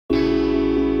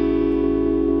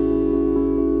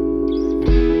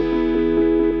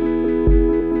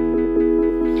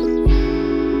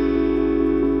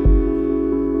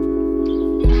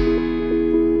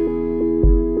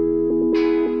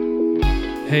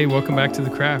Hey, welcome back to The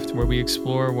Craft, where we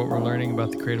explore what we're learning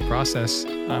about the creative process.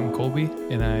 I'm Colby,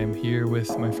 and I'm here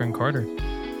with my friend Carter.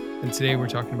 And today we're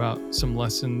talking about some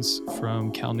lessons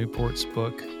from Cal Newport's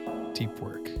book, Deep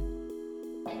Work.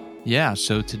 Yeah,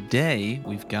 so today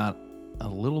we've got a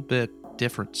little bit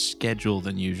different schedule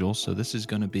than usual. So this is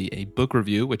going to be a book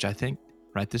review, which I think,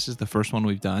 right, this is the first one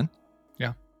we've done.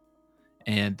 Yeah.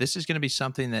 And this is going to be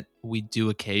something that we do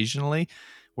occasionally.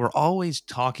 We're always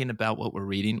talking about what we're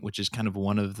reading, which is kind of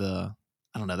one of the,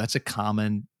 I don't know, that's a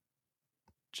common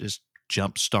just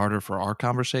jump starter for our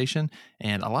conversation.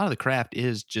 And a lot of the craft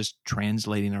is just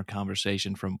translating our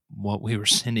conversation from what we were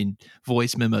sending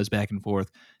voice memos back and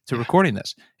forth to recording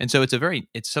this. And so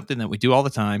it's something that we do all the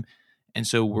time. And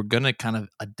so we're going to kind of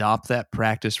adopt that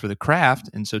practice for the craft.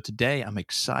 And so today I'm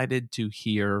excited to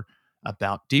hear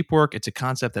about deep work. It's a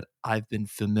concept that I've been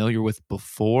familiar with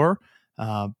before,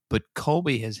 but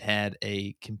Colby has had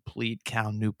a complete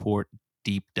Cal Newport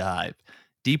deep dive.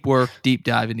 Deep work, deep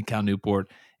dive into Cal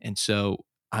Newport. And so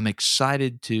I'm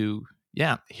excited to,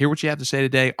 hear what you have to say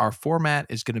today. Our format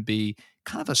is going to be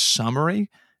kind of a summary.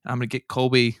 I'm going to get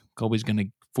Colby's going to,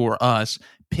 for us,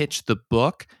 pitch the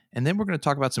book. And then we're going to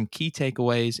talk about some key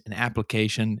takeaways and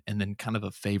application, and then kind of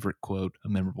a favorite quote, a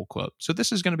memorable quote. So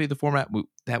this is going to be the format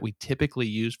that we typically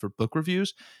use for book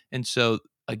reviews. And so,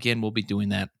 again, we'll be doing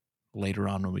that later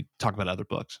on when we talk about other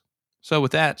books. So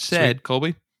with that said, Sweet.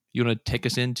 Colby, you want to take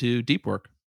us into deep work?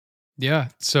 Yeah.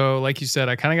 So, like you said,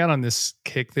 I kind of got on this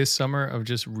kick this summer of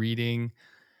just reading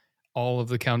all of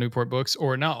the Cal Newport books,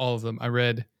 or not all of them. I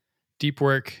read Deep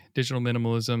Work, Digital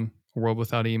Minimalism, A World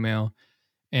Without Email,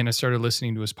 and I started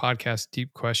listening to his podcast,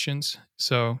 Deep Questions.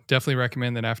 So definitely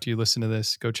recommend that after you listen to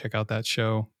this, go check out that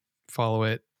show, follow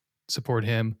it, support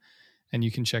him, and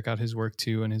you can check out his work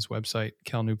too on his website,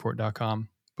 calnewport.com.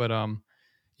 But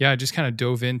I just kind of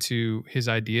dove into his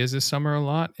ideas this summer a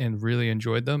lot and really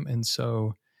enjoyed them. And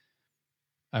so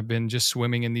I've been just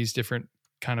swimming in these different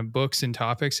kind of books and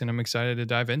topics, and I'm excited to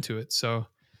dive into it. So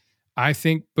I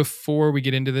think before we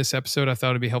get into this episode, I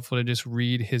thought it'd be helpful to just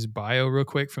read his bio real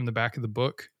quick from the back of the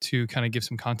book to kind of give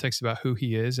some context about who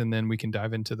he is, and then we can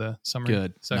dive into the summary.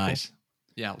 Good. Nice. Cool?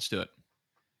 Yeah, let's do it.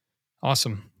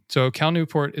 Awesome. So Cal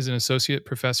Newport is an associate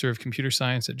professor of computer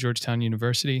science at Georgetown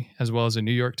University, as well as a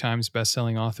New York Times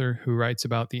bestselling author who writes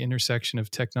about the intersection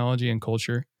of technology and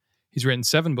culture. He's written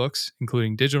 7 books,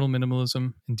 including Digital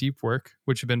Minimalism and Deep Work,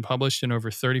 which have been published in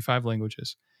over 35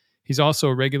 languages. He's also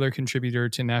a regular contributor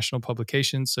to national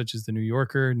publications such as The New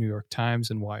Yorker, New York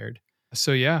Times, and Wired.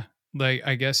 So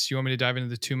I guess you want me to dive into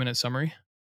the 2-minute summary?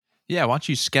 Yeah, why don't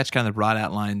you sketch kind of the broad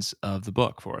outlines of the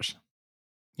book for us?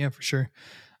 Yeah, for sure.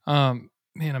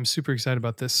 Man, I'm super excited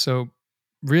about this. So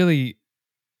really,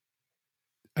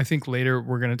 I think later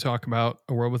we're going to talk about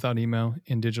A World Without Email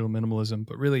and Digital Minimalism,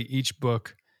 but really each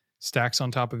book stacks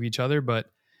on top of each other. But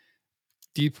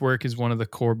Deep Work is one of the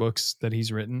core books that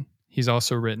he's written. He's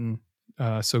also written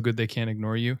So Good They Can't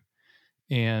Ignore You,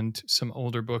 and some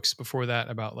older books before that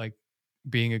about like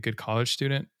being a good college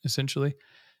student, essentially,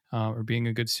 or being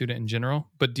a good student in general.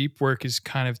 But Deep Work is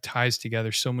kind of ties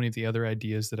together so many of the other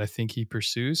ideas that I think he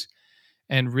pursues.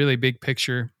 And really big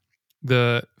picture,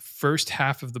 the first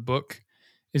half of the book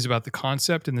is about the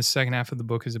concept, and the second half of the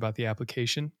book is about the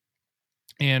application.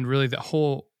 And really the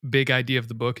whole big idea of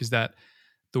the book is that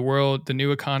the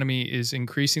new economy is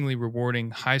increasingly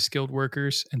rewarding high skilled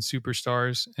workers and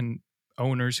superstars and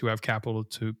owners who have capital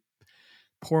to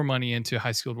pour money into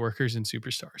high skilled workers and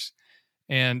superstars.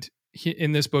 And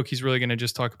in this book, he's really going to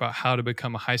just talk about how to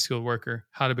become a high skilled worker,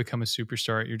 how to become a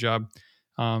superstar at your job.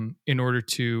 In order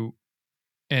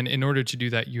to do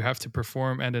that, you have to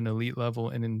perform at an elite level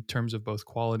and in terms of both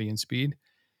quality and speed.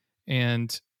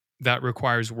 And that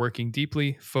requires working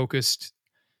deeply, focused,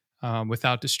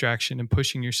 without distraction, and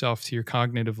pushing yourself to your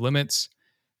cognitive limits.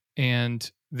 And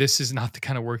this is not the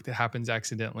kind of work that happens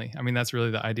accidentally. I mean, that's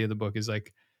really the idea of the book, is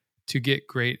like, to get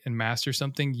great and master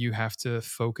something, you have to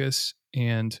focus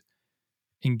and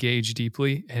engage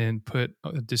deeply and put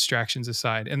distractions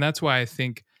aside. And that's why I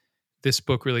think this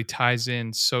book really ties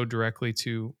in so directly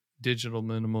to digital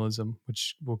minimalism,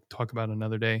 which we'll talk about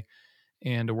another day,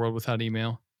 and A World Without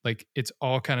Email. Like, it's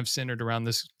all kind of centered around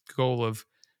this goal of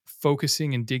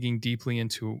focusing and digging deeply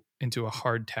into a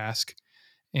hard task.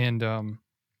 And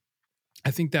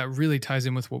I think that really ties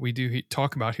in with what we do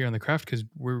talk about here on the craft, because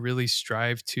we really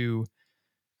strive to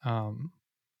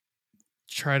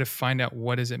try to find out,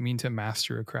 what does it mean to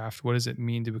master a craft? What does it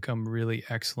mean to become really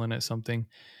excellent at something?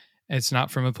 It's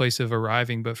not from a place of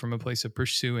arriving, but from a place of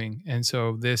pursuing. And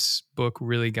so this book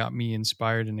really got me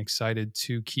inspired and excited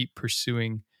to keep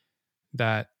pursuing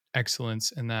that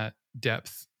excellence and that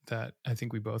depth that I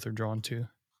think we both are drawn to.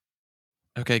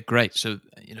 Okay, great. So,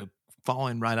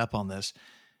 following right up on this,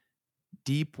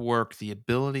 deep work, the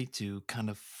ability to kind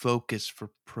of focus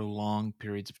for prolonged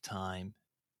periods of time,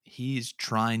 he's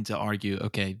trying to argue,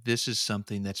 okay, this is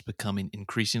something that's becoming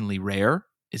increasingly rare.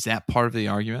 Is that part of the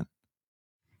argument?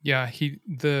 Yeah,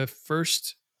 the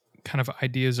first kind of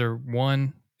ideas are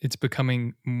one, it's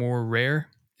becoming more rare.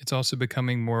 It's also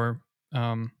becoming more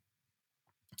um,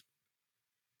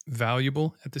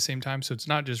 valuable at the same time. So it's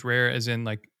not just rare as in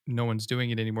like no one's doing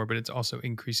it anymore, but it's also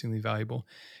increasingly valuable.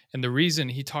 And the reason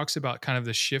he talks about kind of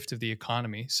the shift of the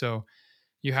economy. So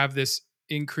you have this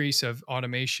increase of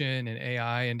automation and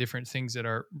AI and different things that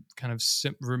are kind of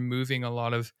removing a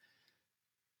lot of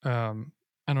um,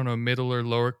 I don't know, middle or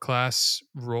lower class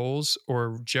roles,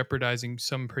 or jeopardizing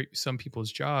some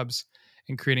people's jobs,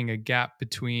 and creating a gap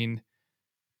between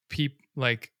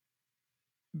like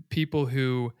people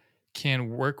who can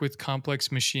work with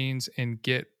complex machines and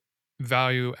get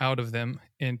value out of them,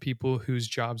 and people whose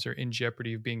jobs are in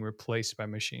jeopardy of being replaced by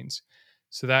machines.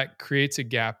 So that creates a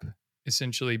gap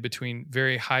essentially between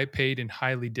very high paid and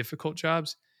highly difficult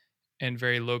jobs and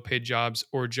very low paid jobs,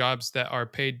 or jobs that are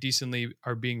paid decently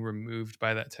are being removed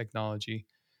by that technology,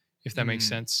 if that makes Mm,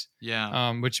 sense. yeah,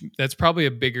 Which that's probably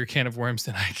a bigger can of worms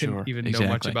than I can sure. even know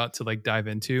much Exactly. about to like dive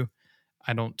into.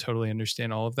 I don't totally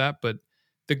understand all of that, but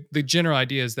the general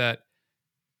idea is that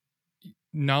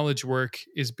knowledge work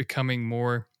is becoming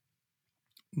more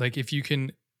like, if you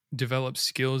can develop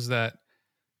skills that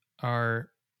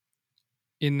are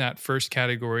in that first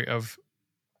category of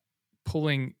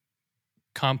pulling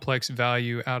complex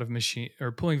value out of machine,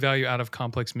 or pulling value out of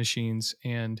complex machines.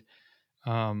 And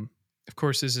um, of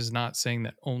course, this is not saying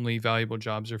that only valuable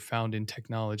jobs are found in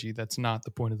technology. That's not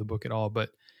the point of the book at all.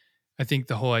 But I think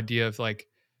the whole idea of like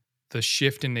the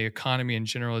shift in the economy in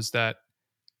general is that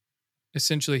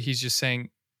essentially he's just saying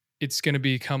it's going to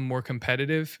become more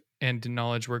competitive, and the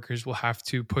knowledge workers will have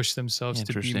to push themselves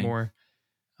to be Interesting. more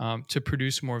to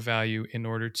produce more value in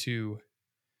order to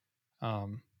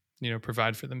um,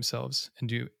 provide for themselves and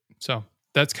do so.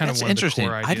 That's kind of That's one of the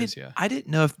core interesting. ideas. Yeah. I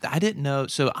didn't know if I didn't know.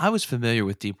 So I was familiar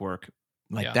with deep work.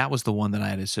 Like Yeah. that was the one that I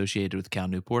had associated with Cal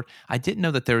Newport. I didn't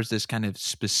know that there was this kind of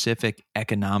specific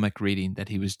economic reading that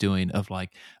he was doing of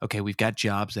like, okay, we've got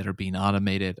jobs that are being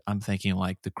automated. I'm thinking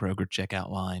like the Kroger checkout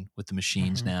line with the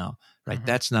machines Hmm. now, right? Hmm.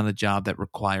 That's not a job that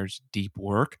requires deep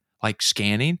work, like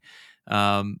scanning.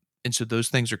 And so those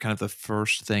things are kind of the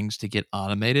first things to get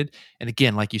automated. And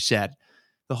again, like you said,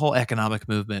 the whole economic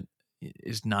movement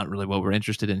is not really what we're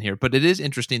interested in here. But it is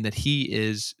interesting that he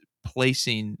is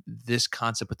placing this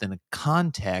concept within a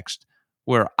context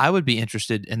where I would be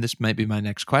interested, and this might be my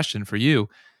next question for you,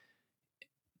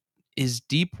 is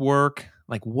deep work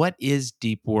like what is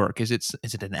deep work? Is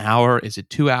it an hour? Is it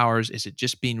 2 hours? Is it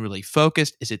just being really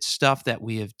focused? Is it stuff that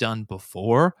we have done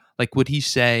before? Like would he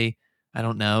say, I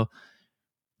don't know,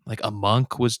 like a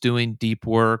monk was doing deep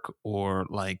work, or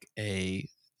like a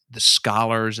the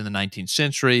scholars in the 19th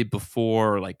century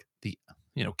before like the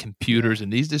Yeah. computers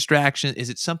and these distractions? Is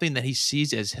it something that he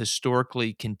sees as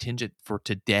historically contingent for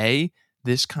today,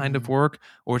 this kind of Mhm. work?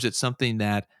 Or is it something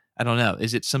that, I don't know,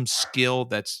 is it some skill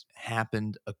that's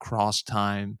happened across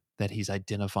time that he's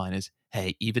identifying as,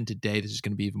 hey, even today this is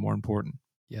going to be even more important?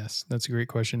 Yes, that's a great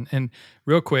question. And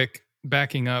real quick,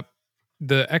 backing up,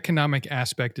 the economic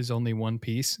aspect is only one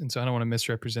piece, and so I don't want to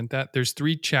misrepresent that. There's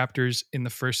 3 chapters in the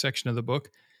first section of the book,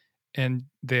 and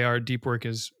they are: deep work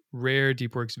is rare,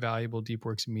 deep work's valuable, deep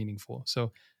work's meaningful.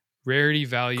 So rarity,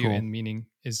 value, Cool. and meaning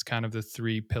is kind of the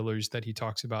 3 pillars that he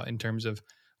talks about in terms of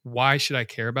why should I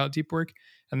care about deep work?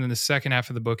 And then the second half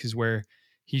of the book is where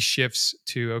he shifts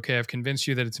to, okay, I've convinced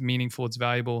you that it's meaningful, it's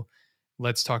valuable.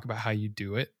 Let's talk about how you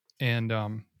do it. And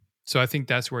so I think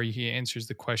that's where he answers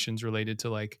the questions related to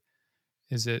like,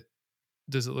 is it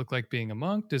does it look like being a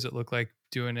monk? Does it look like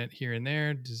doing it here and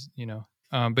there?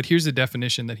 But here's the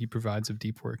definition that he provides of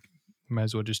deep work. Might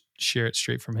as well just share it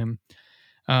straight from him.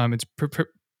 It's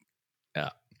uh,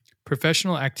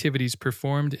 professional activities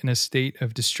performed in a state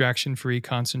of distraction free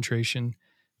concentration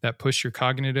that push your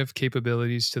cognitive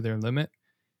capabilities to their limit.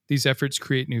 These efforts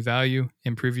create new value,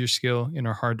 improve your skill, and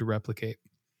are hard to replicate.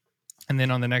 And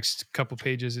then on the next couple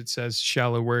pages, it says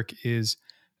shallow work is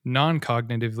non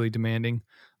cognitively demanding,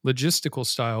 logistical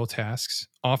style tasks,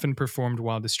 often performed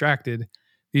while distracted.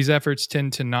 These efforts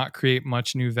tend to not create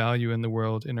much new value in the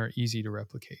world and are easy to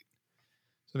replicate.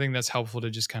 So I think that's helpful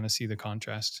to just kind of see the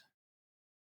contrast.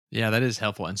 Yeah, that is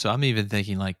helpful. And so I'm even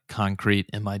thinking like concrete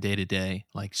in my day to day,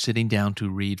 like sitting down to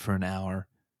read for an hour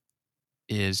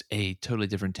is a totally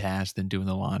different task than doing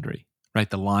the laundry, right?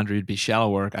 The laundry would be shallow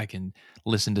work. I can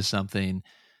listen to something.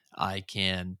 I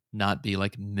can not be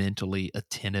like mentally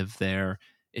attentive there.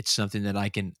 it's something that I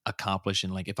can accomplish.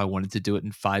 And like, if I wanted to do it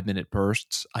in 5-minute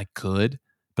bursts, I could.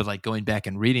 But like going back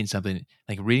and reading something,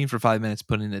 like reading for 5 minutes,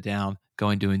 putting it down,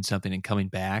 going, doing something and coming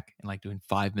back and like doing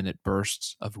 5-minute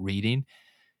bursts of reading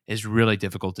is really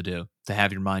difficult to do, to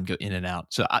have your mind go in and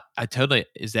out. So I totally,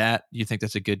 is that, you think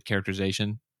that's a good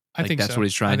characterization? I Like think that's so. what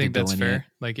he's I trying to think that's delineate? fair.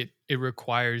 Like it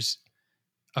requires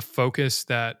a focus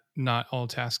that not all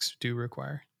tasks do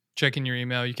require. Checking your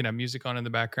email, you can have music on in the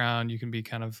background. You can be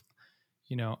kind of,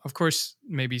 of course,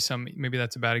 maybe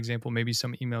that's a bad example. Maybe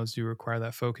some emails do require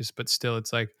that focus, but still,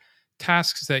 it's like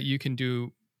tasks that you can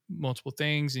do multiple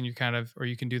things and or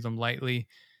you can do them lightly,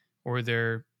 or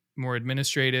they're more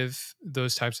administrative.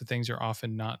 Those types of things are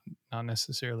often not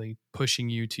necessarily pushing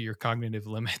you to your cognitive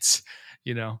limits,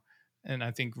 you know. And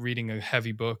I think reading a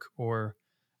heavy book or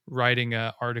writing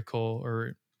a article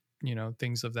or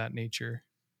things of that nature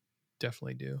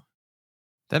definitely do.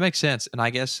 That makes sense. And I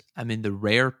guess, I mean, the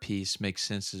rare piece makes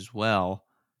sense as well.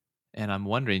 And I'm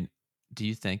wondering, do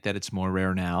you think that it's more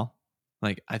rare now?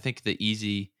 Like, I think the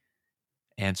easy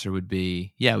answer would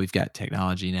be, yeah, we've got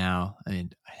technology now. I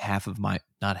mean, half of my,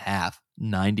 not half,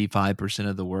 95%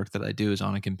 of the work that I do is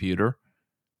on a computer.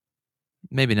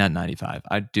 Maybe not 95.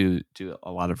 I do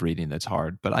a lot of reading that's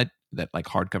hard, but that like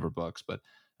hardcover books, but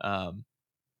um,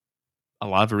 a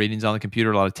lot of reading's on the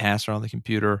computer, a lot of tasks are on the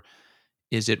computer.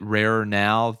 Is it rarer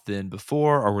now than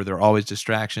before, or were there always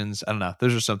distractions? I don't know.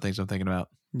 Those are some things I'm thinking about.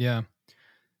 Yeah.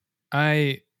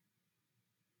 I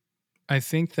I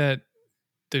think that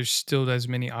there's still as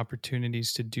many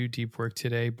opportunities to do deep work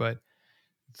today, but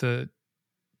the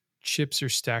chips are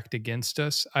stacked against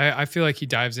us. I feel like he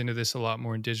dives into this a lot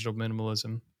more in digital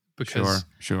minimalism because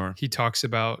Sure, sure. he talks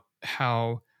about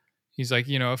how he's like,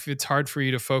 if it's hard for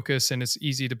you to focus and it's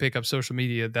easy to pick up social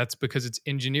media, that's because it's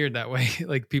engineered that way.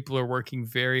 Like people are working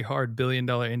very hard, $1 billion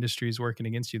industries working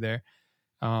against you there.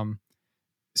 Um,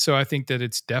 so I think that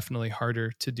it's definitely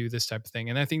harder to do this type of thing.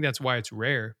 And I think that's why it's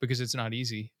rare because it's not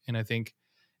easy. And I think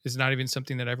it's not even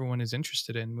something that everyone is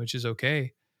interested in, which is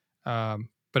okay.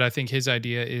 But I think his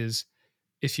idea is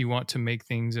if you want to make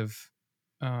things of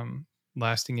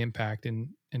lasting impact and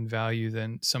value,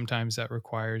 then sometimes that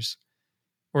requires,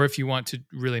 or if you want to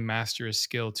really master a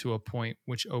skill to a point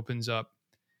which opens up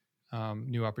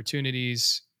new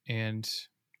opportunities and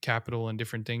capital and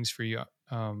different things for you,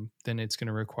 then it's going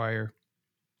to require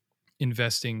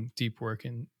investing deep work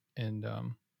and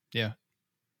yeah,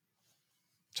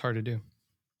 it's hard to do.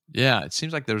 Yeah, it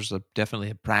seems like there's definitely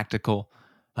a practical,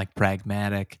 like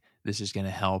pragmatic. This is going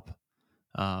to help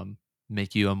um,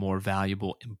 make you a more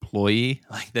valuable employee.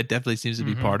 Like that definitely seems to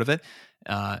be Hmm. part of it.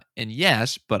 And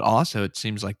yes, but also it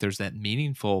seems like there's that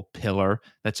meaningful pillar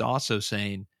that's also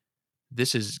saying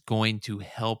this is going to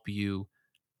help you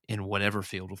in whatever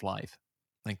field of life.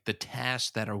 Like the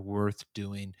tasks that are worth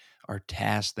doing are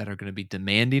tasks that are going to be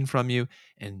demanding from you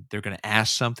and they're going to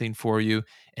ask something for you.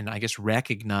 And I guess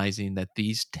recognizing that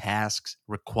these tasks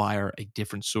require a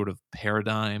different sort of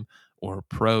paradigm or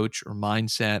approach or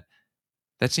mindset,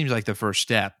 that seems like the first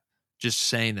step. Just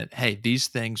saying that, hey, these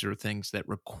things are things that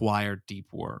require deep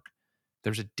work.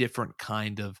 There's a different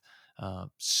kind of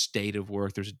state of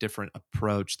work. There's a different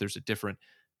approach. There's a different,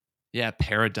 yeah,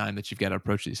 paradigm that you've got to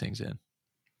approach these things in.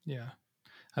 Yeah,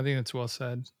 I think that's well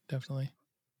said. Definitely.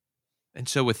 And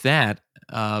so with that,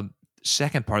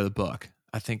 second part of the book,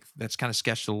 I think that's kind of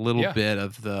sketched a little Yeah. bit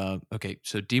of the okay.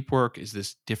 So deep work is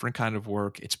this different kind of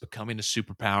work. It's becoming a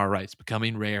superpower, right? It's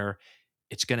becoming rare.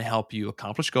 It's going to help you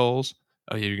accomplish goals.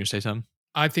 Oh yeah, you're going to say something.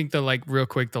 I think the like real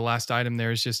quick, the last item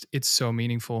there is just it's so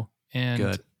meaningful. And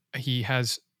Good. he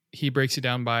has he breaks it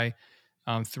down by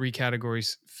three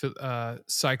categories: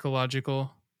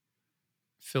 psychological,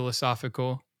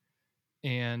 philosophical,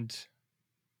 and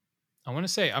I want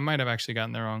to say I might have actually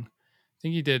gotten that wrong. I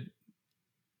think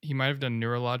he might have done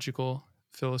neurological,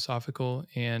 philosophical,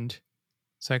 and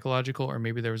psychological, or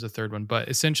maybe there was a third one. But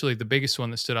essentially, the biggest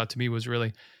one that stood out to me was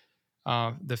really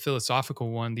the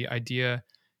philosophical one. The idea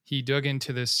he dug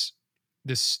into this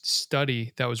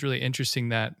study that was really interesting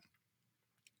that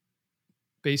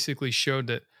basically showed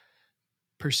that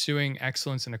pursuing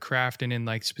excellence in a craft and in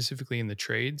like specifically in the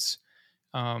trades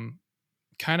um,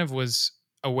 kind of was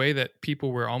a way that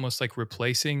people were almost like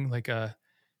replacing like a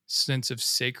sense of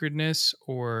sacredness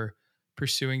or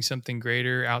pursuing something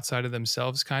greater outside of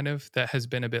themselves kind of that has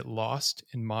been a bit lost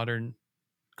in modern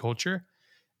culture.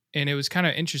 And it was kind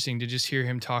of interesting to just hear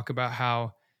him talk about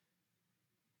how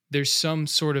there's some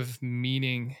sort of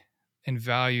meaning and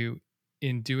value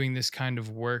in doing this kind of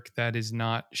work that is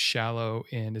not shallow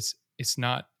and it's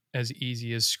not as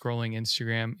easy as scrolling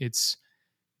Instagram. It's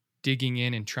digging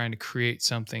in and trying to create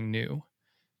something new.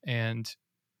 And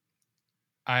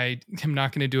I am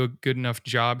not going to do a good enough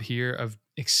job here of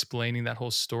explaining that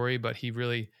whole story, but he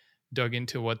really dug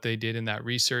into what they did in that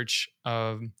research.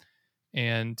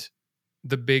 And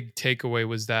the big takeaway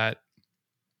was that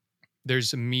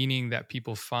there's a meaning that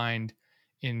people find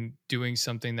in doing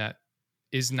something that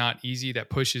is not easy, that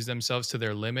pushes themselves to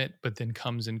their limit, but then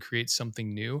comes and creates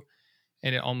something new.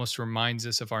 And it almost reminds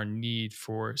us of our need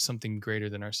for something greater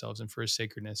than ourselves and for a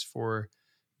sacredness, for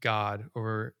God,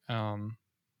 or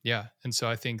yeah. And so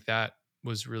I think that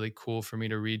was really cool for me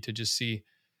to read, to just see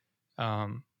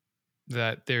um,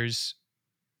 that there's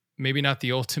maybe not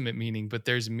the ultimate meaning, but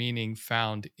there's meaning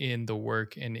found in the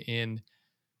work and in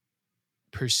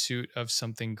pursuit of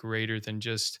something greater than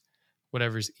just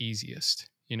whatever's easiest,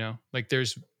 like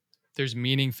there's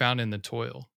meaning found in the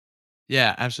toil.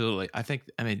 Yeah, absolutely. I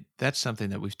mean, that's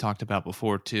something that we've talked about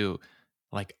before too.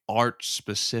 Like art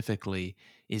specifically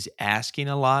is asking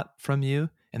a lot from you,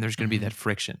 and there's going to be Hmm. that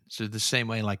friction. So the same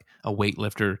way, like a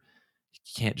weightlifter, you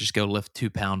can't just go lift 2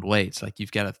 pound weights. Like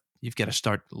you've got to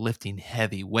start lifting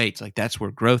heavy weights. Like that's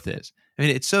where growth is. I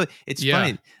mean, it's Yeah,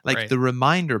 funny. Like right. the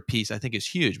reminder piece, I think is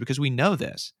huge because we know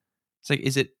this. It's like,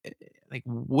 is it like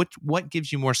what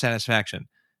gives you more satisfaction?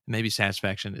 Maybe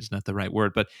satisfaction is not the right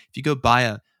word, but if you go buy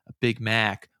a Big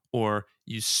Mac, or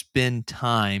you spend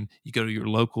time, you go to your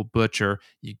local butcher,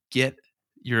 you get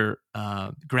your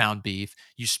ground beef,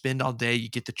 you spend all day, you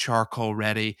get the charcoal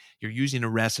ready, you're using a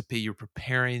recipe, you're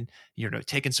preparing,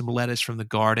 taking some lettuce from the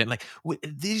garden. Like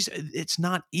these, it's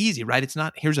not easy, right? It's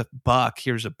not, here's a buck,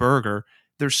 here's a burger.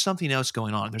 There's something else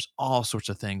going on. There's all sorts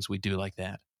of things we do like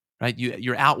that, right?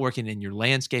 You're out working in your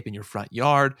landscape in your front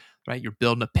yard, right? You're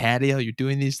building a patio, you're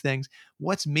doing these things.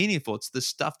 What's meaningful? It's the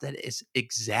stuff that is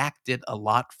exacted a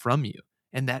lot from you.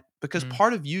 And that because Mm.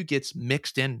 part of you gets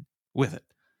mixed in with it.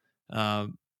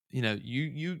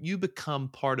 You become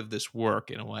part of this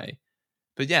work in a way.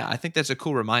 But yeah, I think that's a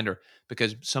cool reminder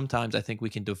because sometimes I think we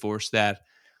can divorce that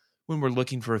when we're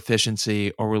looking for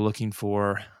efficiency or we're looking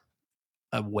for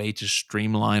a way to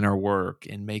streamline our work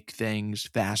and make things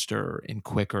faster and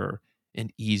quicker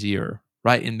and easier,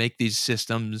 right? And make these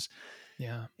systems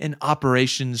Yeah. and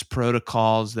operations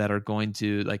protocols that are going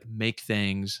to like make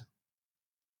things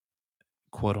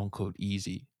quote unquote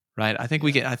easy, right?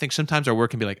 Yeah. I think sometimes our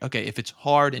work can be like, okay, if it's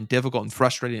hard and difficult and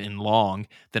frustrating and long,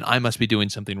 then I must be doing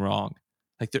something wrong.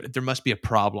 Like there must be a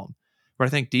problem. But I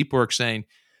think deep work saying,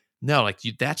 no, like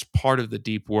that's part of the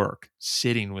deep work,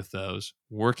 sitting with those,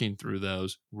 working through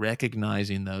those,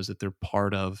 recognizing those that they're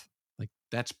part of, like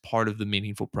that's part of the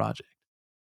meaningful project.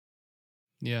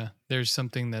 Yeah. There's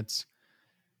something that's,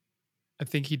 I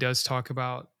think he does talk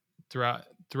about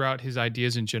throughout his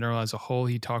ideas in general as a whole.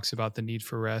 He talks about the need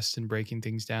for rest and breaking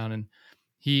things down. And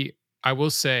he, I will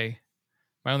say,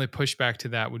 my only pushback to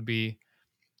that would be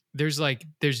there's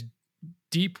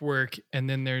deep work, and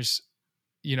then there's,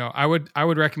 I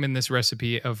would recommend this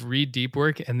recipe of read Deep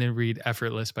Work and then read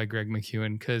Effortless by Greg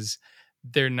McKeown, because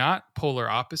they're not polar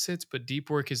opposites, but Deep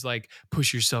Work is like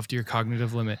push yourself to your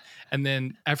cognitive limit, and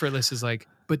then Effortless is like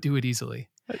but do it easily.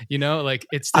 Like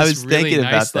it's I this was really thinking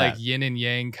about nice like that. yin and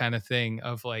yang kind of thing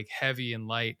of like heavy and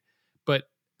light. But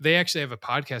they actually have a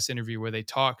podcast interview where they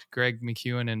talk, Greg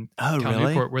McKeown and Oh, Cal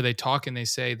really? Newport, where they talk and they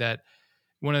say that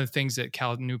one of the things that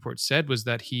Cal Newport said was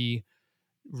that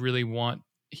really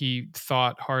he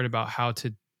thought hard about how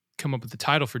to come up with the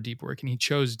title for Deep Work, and he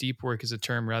chose Deep Work as a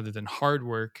term rather than hard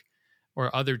work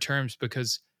or other terms,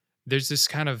 because there's this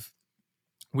kind of,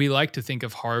 we like to think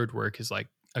of hard work as like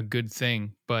a good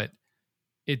thing, but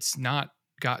it's not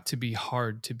got to be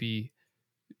hard to be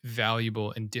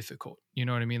valuable and difficult. You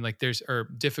know what I mean? Like or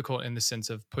difficult in the sense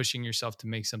of pushing yourself to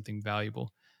make something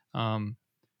valuable. Um,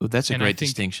 Well, that's a and I great think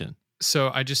distinction.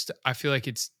 so. I feel like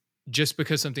it's just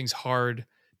because something's hard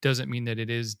doesn't mean that it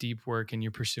is deep work and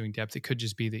you're pursuing depth. It could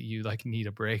just be that you like need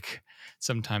a break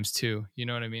sometimes too. You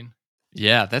know what I mean?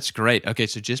 Yeah, that's great. Okay,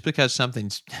 so just because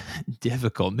something's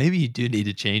difficult, maybe you do need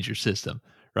to change your system,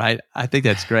 right? I think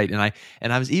that's great. And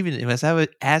I was even as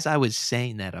I was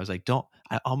saying that, I was like, don't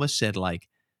I almost said like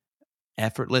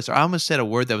effortless, or I almost said a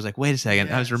word that was like, wait a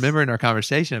second. I was Yes. remembering our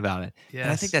conversation about it. And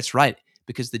I think Yes. that's right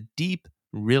because the deep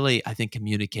really, I think,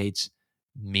 communicates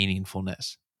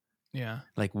meaningfulness, Yeah.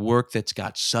 like work that's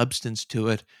got substance to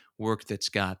it, work that's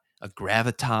got a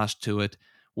gravitas to it,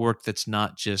 work that's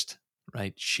not just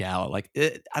right shallow. Like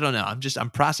I don't know. I'm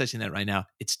processing that right now.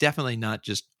 It's definitely not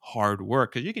just hard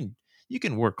work because you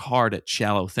can work hard at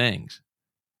shallow things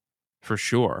for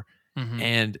sure. Mm-hmm.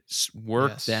 And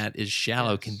work Yes. that is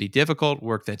shallow can Yes. be difficult.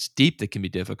 Work that's deep that can be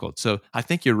difficult. So I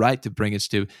think you're right to bring us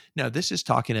to no. This is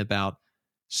talking about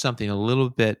something a little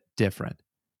bit different.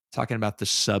 Talking about the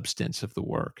substance of the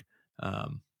work.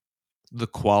 Um, the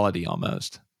quality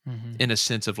almost, Mm-hmm. in a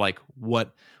sense of like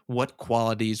what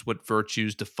qualities, what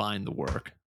virtues define the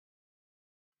work.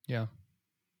 Yeah,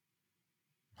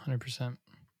 100%.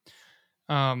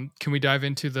 Can we dive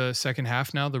into the second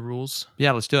half now, the rules?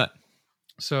 Yeah, let's do it.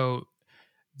 So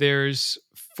there's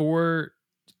 4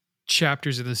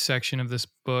 chapters of this section of this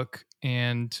book,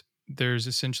 and there's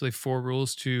essentially 4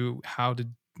 rules to how to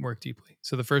work deeply.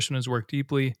 So the first one is work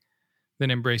deeply, then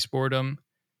embrace boredom,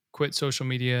 quit social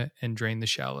media, and drain the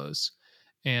shallows.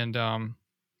 And I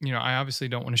obviously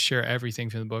don't want to share everything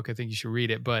from the book. I think you should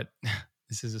read it, but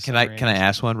this is a Can I summary anyway.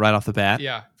 ask one right off the bat?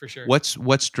 Yeah, for sure.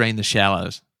 What's drain the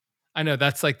shallows? I know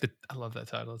that's like I love that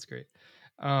title. It's great.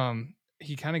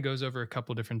 He kind of goes over a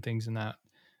couple different things in that.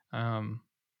 I'm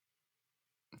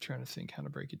trying to think how to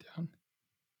break it down.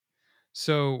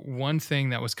 So one thing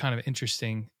that was kind of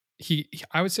interesting,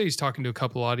 I would say he's talking to a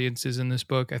couple audiences in this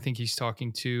book. I think he's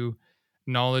talking to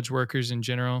knowledge workers in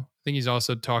general. I think he's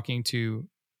also talking to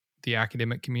the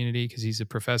academic community because he's a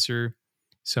professor.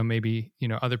 So maybe,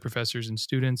 other professors and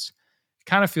students. It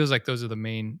kind of feels like those are the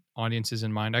main audiences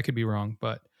in mind. I could be wrong,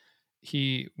 but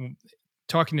he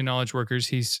talking to knowledge workers,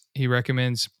 he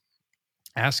recommends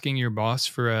asking your boss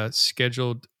for a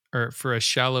scheduled or for a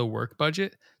shallow work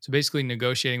budget. So basically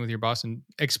negotiating with your boss and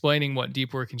explaining what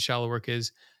deep work and shallow work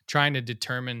is, trying to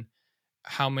determine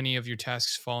how many of your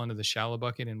tasks fall into the shallow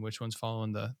bucket and which ones fall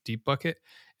in the deep bucket,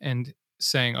 and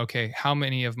saying, okay, how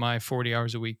many of my 40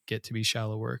 hours a week get to be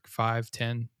shallow work? 5,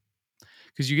 10?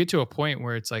 Because you get to a point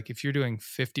where it's like, if you're doing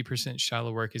 50%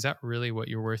 shallow work, is that really what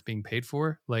you're worth being paid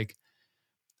for? Like,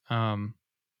 and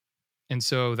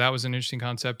so that was an interesting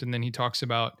concept. And then he talks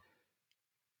about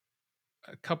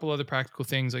a couple other practical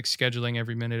things like scheduling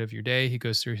every minute of your day. He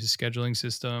goes through his scheduling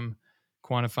system,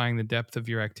 quantifying the depth of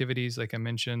your activities, like I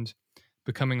mentioned,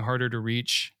 becoming harder to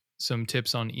reach, some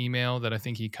tips on email that I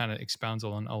think he kind of expounds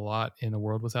on a lot in A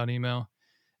World Without Email.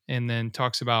 And then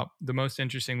talks about the most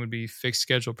interesting would be fixed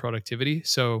schedule productivity.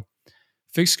 So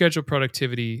fixed schedule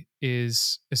productivity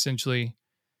is essentially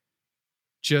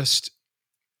just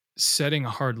setting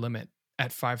a hard limit at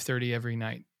 5:30 every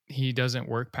night. He doesn't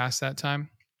work past that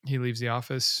time. He leaves the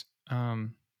office,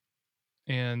 and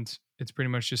it's pretty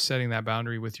much just setting that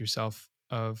boundary with yourself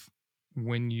of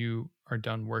when you are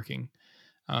done working.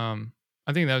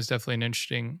 I think that was definitely an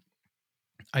interesting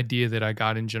idea that I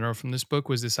got in general from this book,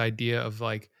 was this idea of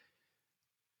like,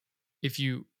 if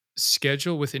you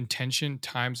schedule with intention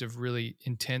times of really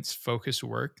intense focused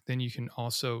work, then you can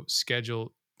also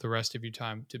schedule the rest of your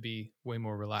time to be way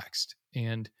more relaxed.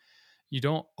 And you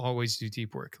don't always do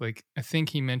deep work. Like, I think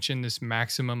he mentioned this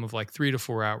maximum of like 3 to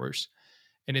 4 hours.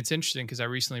 And it's interesting because I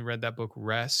recently read that book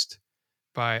Rest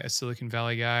by a Silicon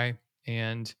Valley guy,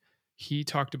 and he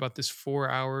talked about this 4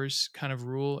 hours kind of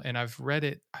rule. And I've read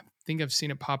it. I think I've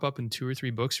seen it pop up in 2 or 3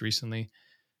 books recently.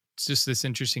 It's just this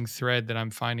interesting thread that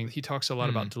I'm finding. He talks a lot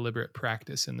about deliberate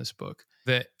practice in this book.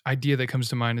 The idea that comes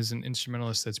to mind is an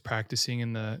instrumentalist that's practicing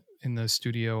in the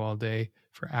studio all day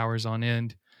for hours on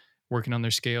end, working on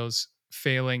their scales,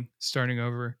 failing, starting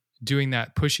over, doing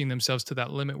that, pushing themselves to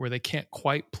that limit where they can't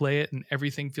quite play it and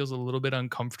everything feels a little bit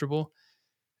uncomfortable.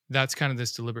 That's kind of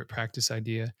this deliberate practice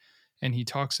idea. And he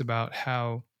talks about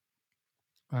how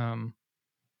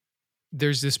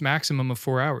there's this maximum of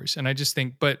 4 hours. And I just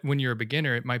think, but when you're a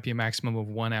beginner, it might be a maximum of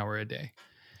 1 hour a day.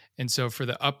 And so for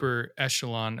the upper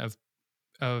echelon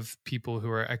of people who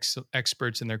are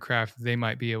experts in their craft, they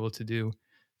might be able to do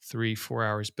 3-4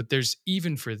 hours. But there's,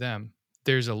 even for them,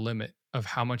 there's a limit of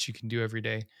how much you can do every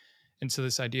day. And so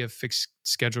this idea of fixed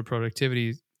schedule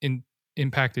productivity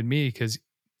impacted me because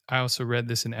I also read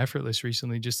this in Effortless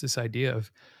recently, just this idea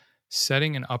of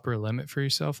setting an upper limit for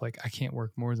yourself. Like, I can't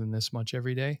work more than this much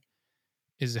every day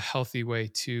is a healthy way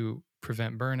to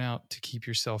prevent burnout, to keep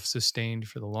yourself sustained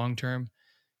for the long term.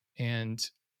 And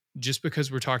just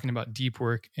because we're talking about deep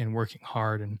work and working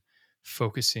hard and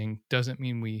focusing doesn't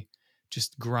mean we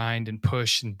just grind and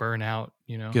push and burn out,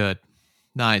 Good.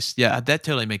 Nice. Yeah, that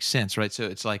totally makes sense, right? So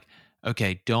it's like,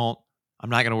 okay, I'm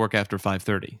not going to work after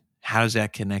 5:30. How is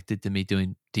that connected to me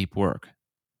doing deep work?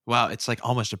 Wow, it's like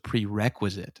almost a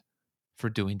prerequisite for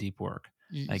doing deep work.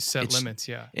 You Like set limits.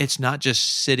 Yeah. it's not just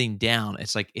sitting down.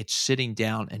 It's like it's sitting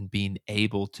down and being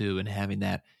able to and having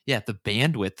that, the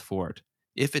bandwidth for it.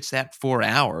 If it's that 4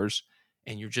 hours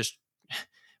and you're just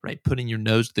right putting your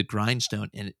nose to the grindstone,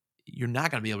 and you're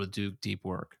not going to be able to do deep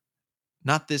work.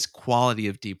 Not this quality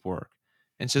of deep work.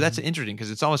 And so that's interesting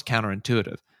because it's almost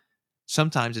counterintuitive.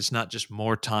 Sometimes it's not just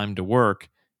more time to work,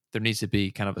 there needs to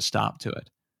be kind of a stop to it.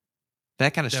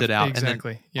 That kind of stood out.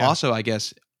 Exactly. And then also, I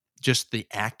guess, just the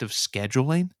act of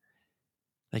scheduling,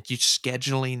 like you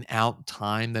scheduling out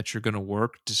time that you're going to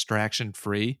work distraction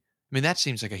free. I mean, that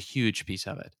seems like a huge piece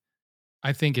of it.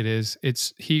 I think it is.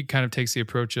 He kind of takes the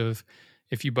approach of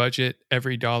if you budget,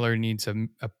 every dollar needs a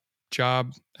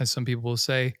job, as some people will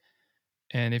say,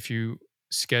 and if you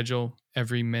schedule,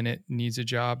 every minute needs a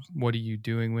job. What are you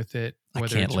doing with it? I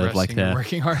Whether can't it's live like resting or that.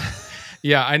 working hard.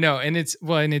 Yeah, I know. And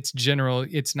it's general.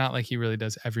 It's not like he really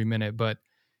does every minute, but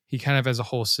he kind of has a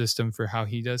whole system for how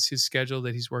he does his schedule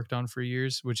that he's worked on for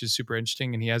years, which is super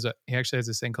interesting. And he actually has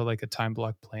this thing called like a time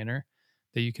block planner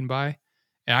that you can buy.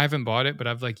 And I haven't bought it, but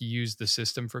I've like used the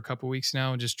system for a couple weeks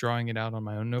now, just drawing it out on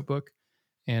my own notebook.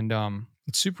 And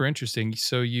it's super interesting.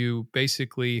 So you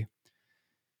basically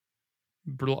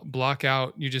block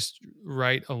out, you just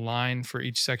write a line for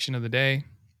each section of the day,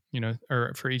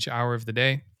 or for each hour of the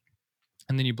day.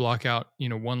 And then you block out,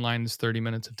 one line is 30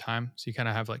 minutes of time. So you kind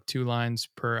of have like 2 lines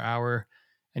per hour,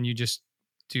 and you just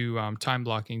do time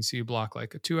blocking. So you block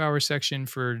like a 2 hour section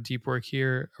for deep work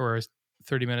here, or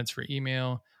 30 minutes for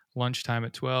email, lunchtime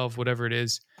at 12, whatever it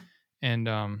is. And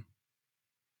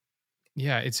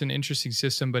yeah, it's an interesting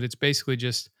system, but it's basically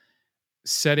just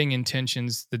setting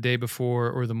intentions the day before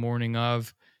or the morning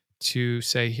of to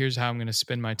say, here's how I'm going to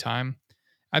spend my time.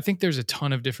 I think there's a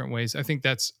ton of different ways. I think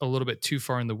that's a little bit too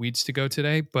far in the weeds to go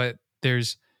today, but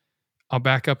I'll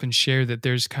back up and share that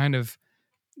there's kind of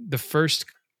the first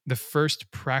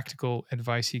practical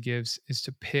advice he gives is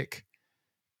to pick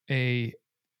a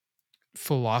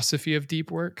philosophy of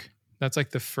deep work. That's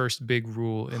like the first big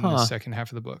rule in the Huh. second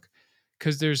half of the book.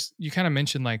 Because you kind of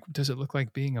mentioned, like, does it look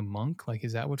like being a monk? Like,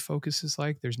 is that what focus is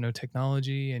like? There's no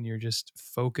technology and you're just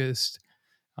focused.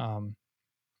 Um,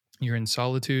 you're in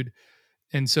solitude.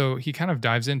 And so he kind of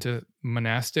dives into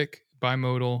monastic,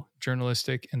 bimodal,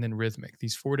 journalistic, and then rhythmic,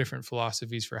 these 4 different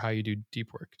philosophies for how you do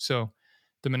deep work. So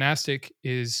the monastic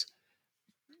is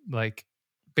like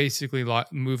basically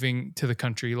moving to the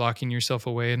country, locking yourself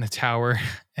away in a tower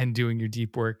and doing your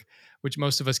deep work, which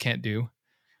most of us can't do.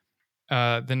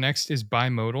 The next is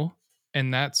bimodal,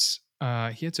 and that's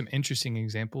he had some interesting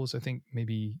examples. I think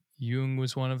maybe Jung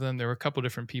was one of them. There were a couple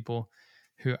different people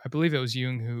who, I believe it was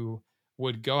Jung, who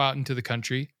would go out into the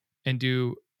country and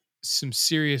do some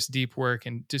serious deep work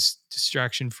and just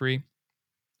distraction free,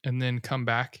 and then come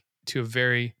back to a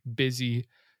very busy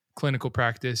clinical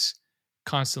practice,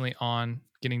 constantly on,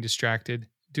 getting distracted,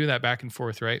 do that back and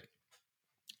forth, right?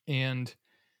 And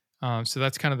so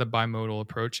that's kind of the bimodal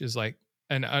approach. Is like,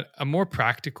 and a more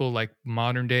practical, like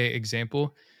modern day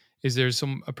example is there's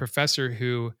a professor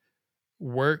who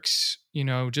works,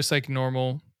 just like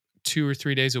normal 2 or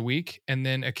 3 days a week. And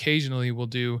then occasionally will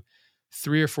do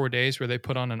 3 or 4 days where they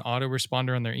put on an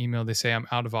autoresponder on their email. They say, I'm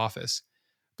out of office,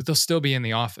 but they'll still be in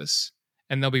the office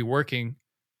and they'll be working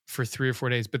for 3 or 4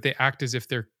 days, but they act as if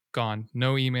they're gone.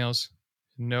 No emails,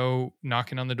 no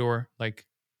knocking on the door, like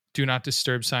do not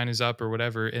disturb sign is up or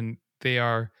whatever. And they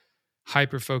are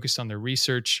hyper focused on their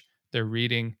research, their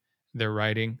reading, their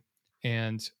writing,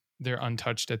 and they're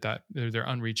untouched at that. They're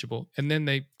unreachable. And then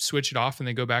they switch it off and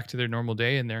they go back to their normal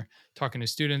day and they're talking to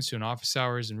students, doing office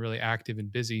hours and really active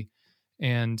and busy.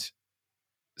 And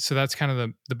so that's kind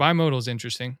of the bimodal is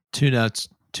interesting. Two notes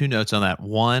on that.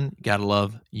 One, gotta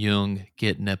love Jung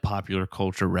getting a popular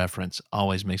culture reference.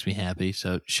 Always makes me happy.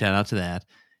 So shout out to that.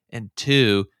 And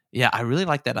two, yeah, I really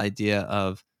like that idea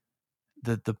of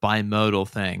the bimodal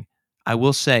thing. I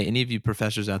will say, any of you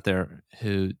professors out there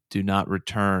who do not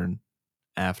return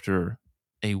after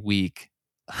a week,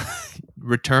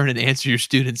 return and answer your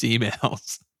students'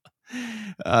 emails.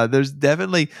 There's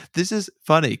definitely, this is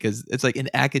funny because it's like in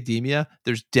academia,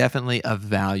 there's definitely a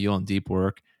value on deep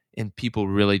work, and people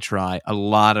really try. A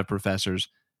lot of professors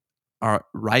are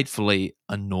rightfully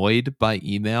annoyed by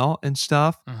email and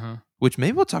stuff, Uh-huh. which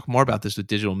maybe we'll talk more about this with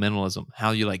digital minimalism,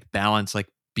 how you like balance like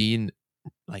being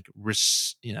like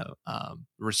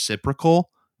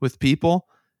reciprocal with people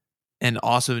and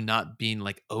also not being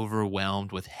like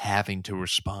overwhelmed with having to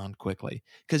respond quickly,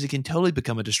 because it can totally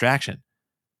become a distraction,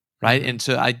 right? Mhm. And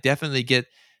so I definitely get,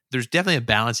 there's definitely a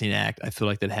balancing act I feel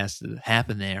like that has to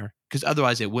happen there, because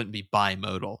otherwise it wouldn't be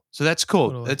bimodal. So that's cool.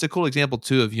 Totally. That's a cool example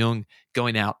too of Jung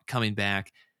going out, coming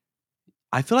back.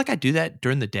 I feel like I do that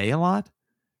during the day a lot,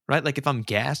 right? Like if I'm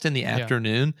gassed in the Yeah.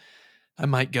 afternoon, I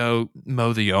might go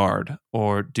mow the yard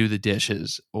or do the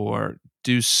dishes or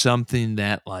do something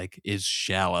that like is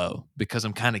shallow because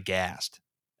I'm kind of gassed.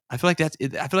 I feel like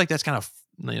that's kind of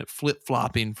flip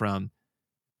flopping from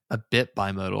a bit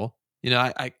bimodal.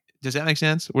 I does that make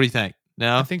sense? What do you think? I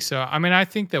No. think so. I mean, I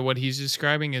think that what he's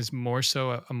describing is more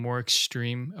so a more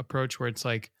extreme approach where it's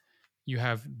like you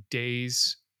have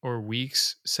days or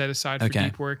weeks set aside for Okay.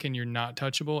 deep work and you're not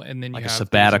touchable. And then you Like a have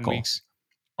days and sabbatical. weeks,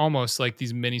 almost like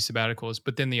these mini sabbaticals.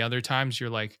 But then the other times you're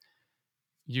like,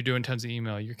 you're doing tons of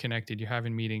email, you're connected, you're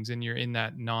having meetings, and you're in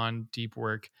that non-deep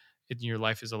work. Your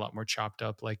life is a lot more chopped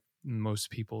up, like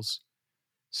most people's.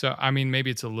 So, I mean,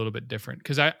 maybe it's a little bit different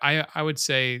because I would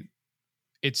say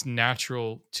it's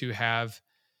natural to have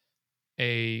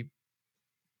a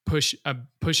push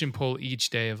and pull each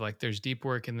day of like there's deep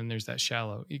work and then there's that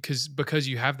shallow because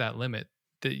you have that limit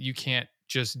that you can't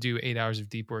just do 8 hours of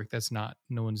deep work. That's not,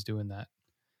 no one's doing that.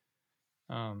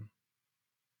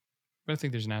 But I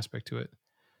think there's an aspect to it.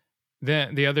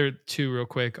 Then the other two real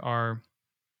quick are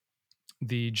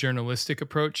the journalistic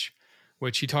approach,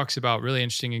 which he talks about. Really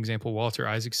interesting example, Walter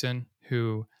Isaacson,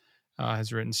 who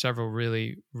has written several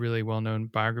really, really well-known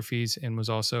biographies and was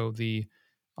also the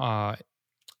uh,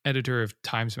 editor of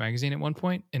Times Magazine at one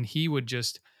point. And he would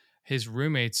just, his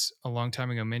roommates a long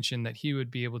time ago mentioned that he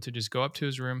would be able to just go up to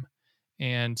his room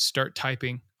and start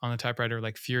typing on the typewriter,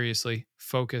 like furiously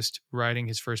focused, writing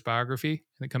his first biography, and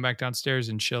then come back downstairs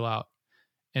and chill out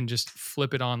and just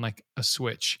flip it on like a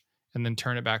switch and then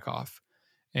turn it back off.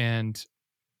 And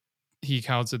he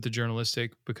counts it the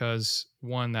journalistic because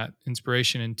one, that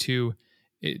inspiration, and two,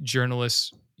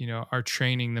 journalists, are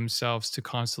training themselves to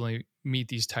constantly meet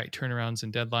these tight turnarounds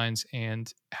and deadlines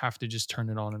and have to just turn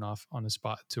it on and off on the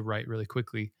spot to write really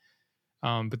quickly.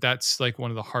 But that's like one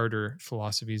of the harder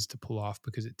philosophies to pull off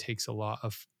because it takes a lot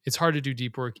of, it's hard to do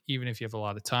deep work even if you have a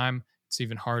lot of time. It's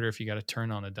even harder if you got to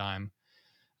turn on a dime.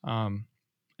 And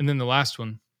then the last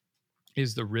one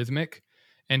is the rhythmic.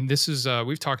 And this is,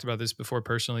 we've talked about this before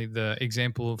personally, the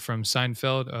example from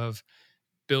Seinfeld of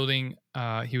building.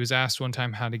 He was asked one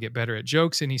time how to get better at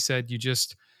jokes. And he said, you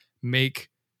just make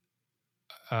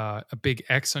a big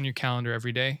X on your calendar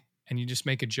every day and you just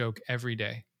make a joke every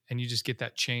day. And you just get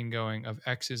that chain going of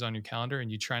X's on your calendar and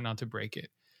you try not to break it.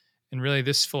 And really,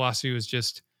 this philosophy was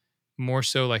just more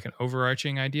so like an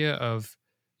overarching idea of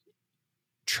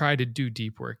try to do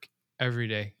deep work every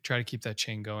day. Try to keep that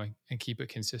chain going and keep it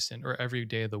consistent, or every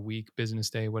day of the week, business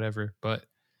day, whatever. But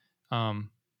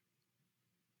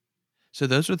so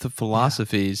those are the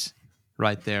philosophies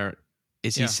right there.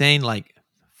 Is he Yeah. saying like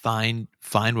find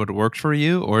what works for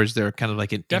you, or is there kind of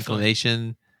like an Definitely.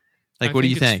 inclination? Like, what do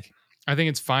you think? I think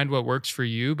it's find what works for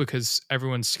you because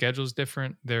everyone's schedule is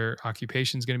different. Their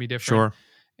occupation is going to be different. Sure.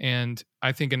 And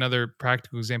I think another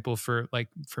practical example for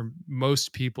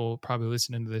most people probably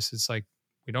listening to this, it's like,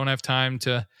 we don't have time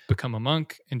to become a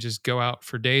monk and just go out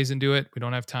for days and do it. We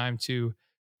don't have time to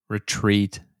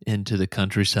retreat into the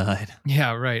countryside.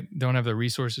 Yeah, right. Don't have the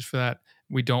resources for that.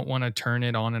 We don't want to turn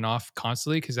it on and off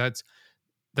constantly because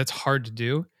that's hard to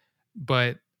do.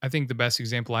 But I think the best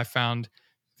example I found,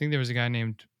 I think there was a guy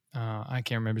named, I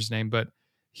can't remember his name, but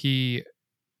he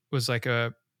was like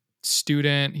a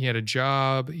student. He had a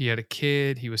job. He had a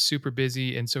kid. He was super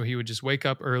busy. And so he would just wake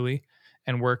up early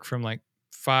and work from like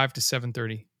 5 to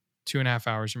 7:30, 2.5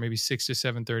 hours, or maybe 6 to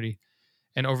 7:30.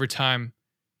 And over time,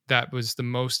 that was the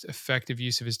most effective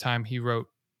use of his time. He wrote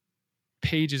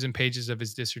pages and pages of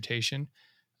his dissertation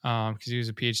because he was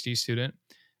a PhD student.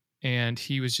 And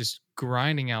he was just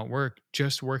grinding out work,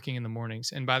 just working in the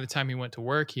mornings. And by the time he went to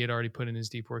work, he had already put in his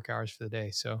deep work hours for the day.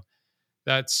 So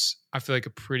that's, I feel like,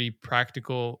 a pretty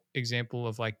practical example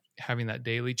of like having that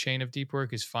daily chain of deep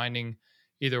work is finding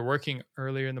either working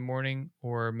earlier in the morning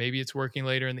or maybe it's working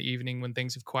later in the evening when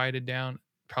things have quieted down.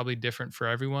 Probably different for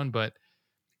everyone, but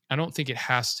I don't think it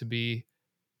has to be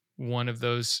one of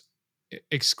those,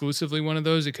 exclusively one of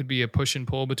those. It could be a push and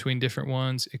pull between different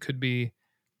ones. It could be,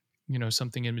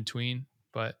 something in between.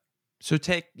 But so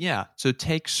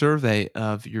take survey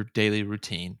of your daily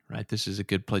routine, right? This is a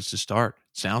good place to start.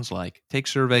 Sounds like take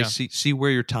survey, Yeah. see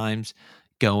where your time's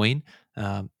going,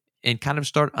 and kind of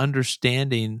start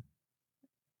understanding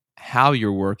how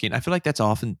you're working. I feel like that's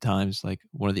oftentimes like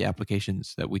one of the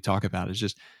applications that we talk about is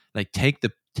just like take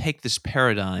this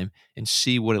paradigm and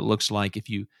see what it looks like if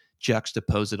you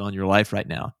juxtapose it on your life right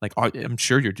now. Like I'm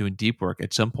sure you're doing deep work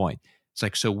at some point. It's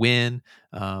like, so when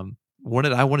what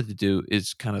I wanted to do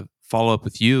is kind of follow up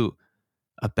with you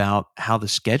about how the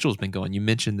schedule's been going. You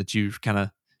mentioned that you're kind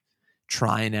of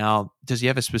trying out. Does he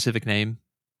have a specific name?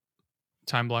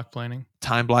 Time block planning.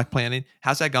 Time block planning.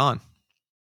 How's that gone?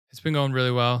 It's been going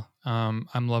really well. I'm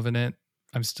loving it.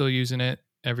 I'm still using it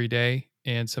every day.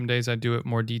 And some days I do it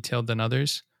more detailed than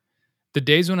others. The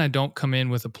days when I don't come in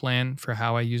with a plan for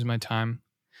how I use my time,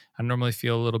 I normally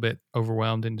feel a little bit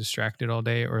overwhelmed and distracted all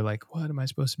day, or like, what am I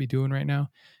supposed to be doing right now?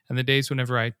 And the days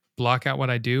whenever I block out what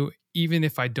I do, even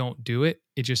if I don't do it,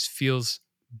 it just feels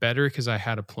better because I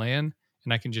had a plan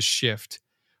and I can just shift.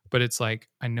 But it's like,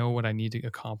 I know what I need to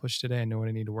accomplish today. I know what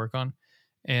I need to work on.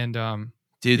 And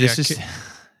dude,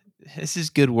 this is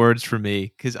good words for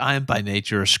me because I am by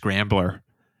nature a scrambler.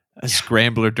 a Yeah.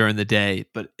 scrambler during the day.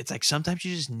 But it's like sometimes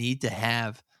you just need to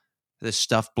have this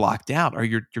stuff blocked out, or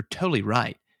you're totally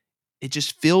right. It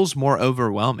just feels more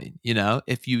overwhelming,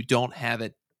 if you don't have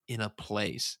it in a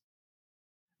place.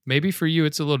 Maybe for you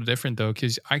it's a little different though,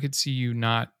 because I could see you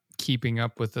not keeping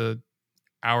up with a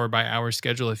hour by hour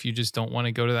schedule if you just don't want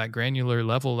to go to that granular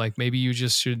level. Like maybe you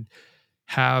just should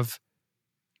have,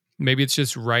 maybe it's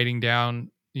just writing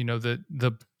down,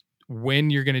 the when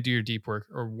you're going to do your deep work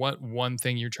or what one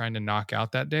thing you're trying to knock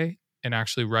out that day, and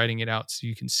actually writing it out so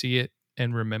you can see it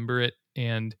and remember it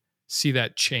and see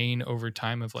that chain over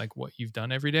time of like what you've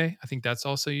done every day. I think that's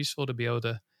also useful to be able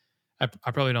to, I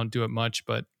probably don't do it much,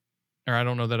 but, or I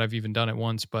don't know that I've even done it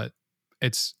once, but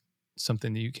it's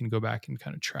something that you can go back and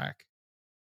kind of track.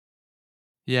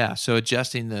 Yeah, so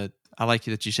I like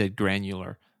that you said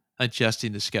granular,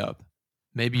 adjusting the scope.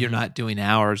 Maybe you're Hmm. not doing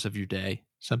hours of your day.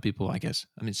 Some people, I guess,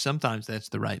 I mean, sometimes that's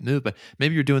the right move, but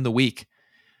maybe you're doing the week.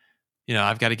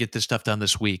 I've got to get this stuff done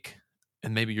this week.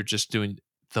 And maybe you're just doing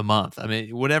the month. I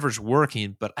mean, whatever's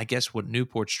working, but I guess what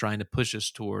Newport's trying to push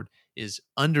us toward is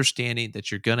understanding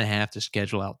that you're going to have to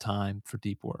schedule out time for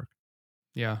deep work.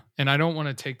 Yeah. And I don't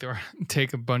want to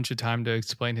take a bunch of time to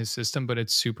explain his system, but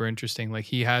it's super interesting. Like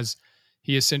he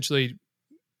essentially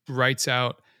writes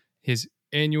out his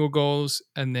annual goals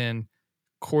and then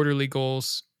quarterly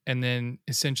goals, and then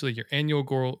essentially your annual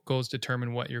goals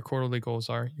determine what your quarterly goals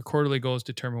are. Your quarterly goals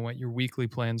determine what your weekly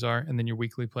plans are, and then your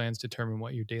weekly plans determine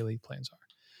what your daily plans are.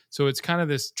 So it's kind of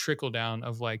this trickle down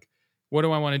of like, what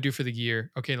do I want to do for the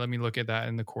year? Okay, let me look at that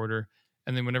in the quarter.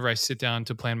 And then whenever I sit down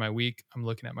to plan my week, I'm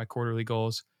looking at my quarterly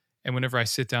goals. And whenever I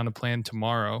sit down to plan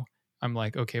tomorrow, I'm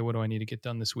like, okay, what do I need to get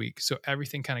done this week? So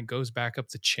everything kind of goes back up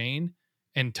the chain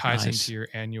and ties into Nice. your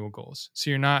annual goals. So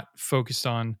you're not focused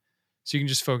on, so you can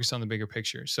just focus on the bigger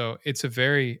picture. So it's a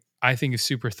very, I think, a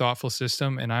super thoughtful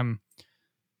system. And I'm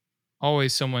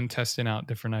always someone testing out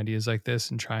different ideas like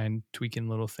this and trying tweaking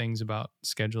little things about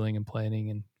scheduling and planning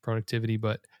and productivity.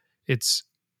 But it's,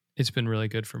 it's been really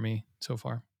good for me so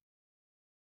far.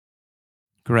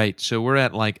 Great. So we're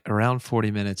at like around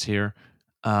 40 minutes here.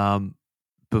 Um,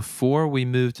 Before we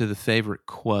move to the favorite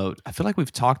quote, I feel like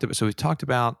we've talked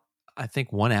about, I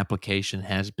think one application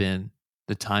has been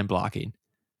the time blocking.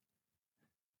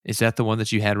 Is that the one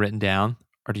that you had written down,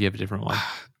 or do you have a different one?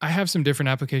 I have some different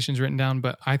applications written down,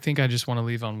 but I think I just want to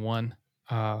leave on one,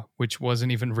 which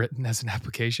wasn't even written as an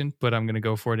application, but I'm going to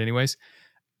go for it anyways.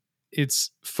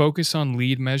 It's focus on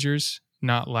lead measures,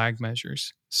 not lag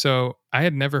measures. So I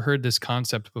had never heard this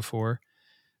concept before,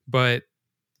 but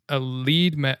a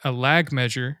lag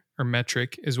measure or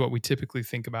metric is what we typically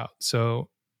think about. So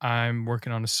I'm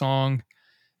working on a song.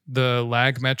 The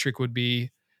lag metric would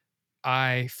be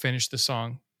I finish the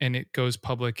song and it goes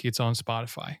public, it's on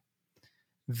Spotify.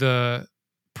 The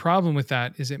problem with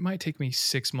that is it might take me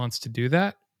 6 months to do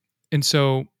that. And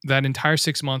so that entire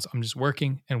 6 months, I'm just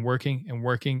working and working and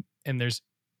working. And there's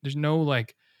no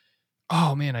like,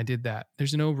 oh man, I did that.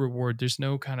 There's no reward. There's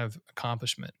no kind of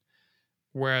accomplishment.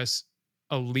 Whereas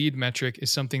a lead metric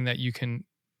is something that you can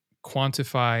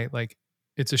quantify, like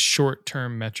it's a short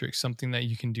term metric, something that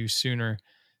you can do sooner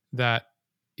that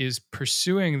is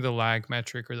pursuing the lag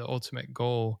metric or the ultimate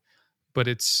goal, but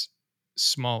it's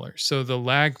smaller. So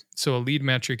a lead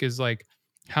metric is like,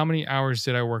 how many hours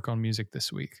did I work on music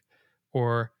this week?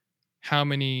 Or how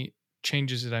many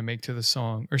changes did I make to the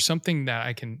song? Or something that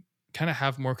I can kind of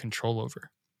have more control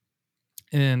over.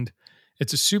 And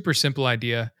it's a super simple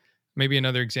idea. Maybe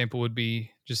another example would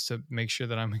be, just to make sure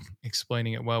that I'm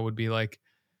explaining it well, would be like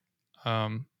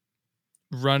um,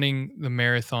 running the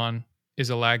marathon is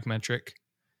a lag metric,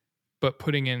 but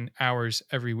putting in hours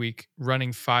every week,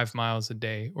 running 5 miles a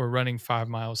day or running 5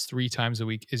 miles 3 times a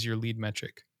week is your lead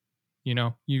metric.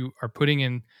 You are putting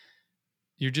in,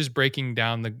 you're just breaking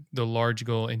down the large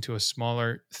goal into a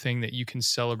smaller thing that you can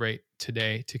celebrate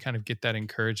today to kind of get that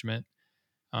encouragement.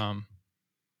 Um,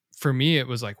 for me, it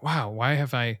was like, wow, why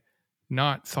have I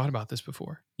not thought about this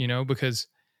before? Because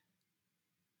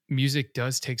music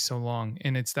does take so long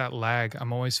and it's that lag.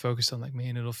 I'm always focused on like,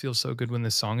 man, it'll feel so good when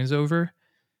the song is over,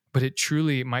 but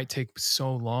it might take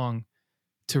so long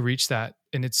to reach that.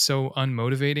 And it's so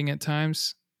unmotivating at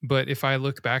times. But if I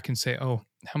look back and say, oh,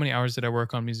 how many hours did I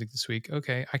work on music this week?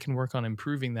 Okay, I can work on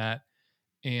improving that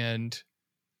and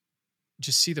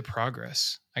just see the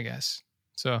progress, I guess.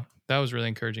 So that was really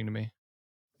encouraging to me.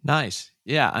 Nice.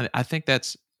 Yeah, I think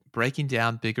that's breaking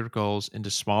down bigger goals into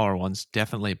smaller ones,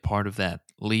 definitely part of that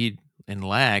lead and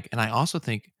lag. And I also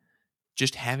think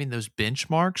just having those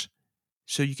benchmarks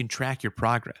so you can track your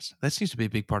progress. That seems to be a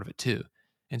big part of it too.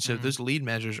 And so Mhm. those lead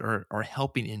measures are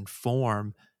helping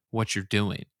inform what you're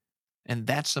doing. And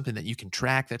that's something that you can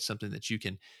track. That's something that you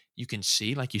can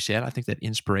see. Like you said, I think that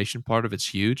inspiration part of it's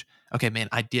huge. Okay, man,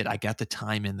 I got the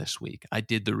time in this week. I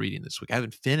did the reading this week. I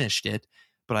haven't finished it,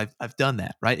 but I've done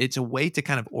that, right? It's a way to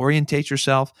kind of orientate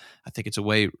yourself. I think it's a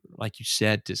way, like you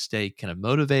said, to stay kind of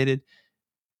motivated.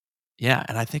 Yeah,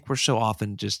 and I think we're so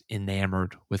often just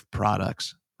enamored with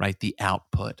products, right? The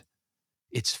output.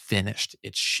 It's finished,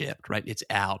 it's shipped, right? It's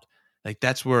out. Like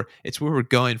it's where we're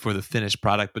going for the finished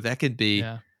product, but that could be,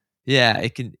 Yeah. yeah,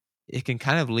 it can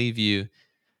kind of leave you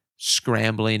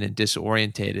scrambling and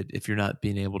disorientated if you're not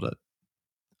being able to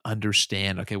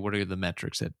understand, okay, what are the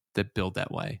metrics that build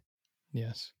that way?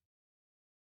 Yes.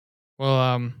 Well,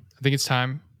 I think it's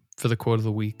time for the quote of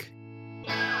the week.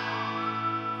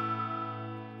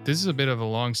 This is a bit of a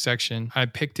long section. I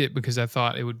picked it because I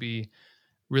thought it would be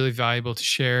really valuable to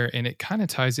share, and it kind of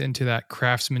ties into that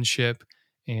craftsmanship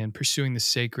and pursuing the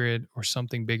sacred or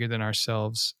something bigger than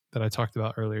ourselves that I talked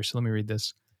about earlier. So let me read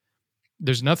this.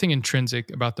 There's nothing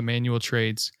intrinsic about the manual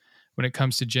trades when it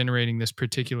comes to generating this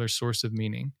particular source of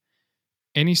meaning.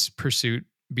 Any pursuit,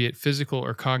 be it physical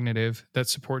or cognitive, that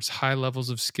supports high levels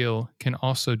of skill can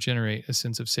also generate a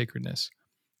sense of sacredness.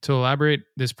 To elaborate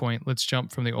this point, let's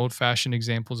jump from the old fashioned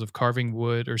examples of carving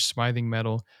wood or smithing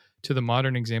metal to the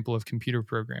modern example of computer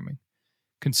programming.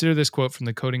 Consider this quote from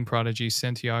the coding prodigy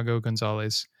Santiago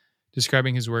Gonzalez,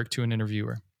 describing his work to an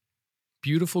interviewer.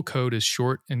 Beautiful code is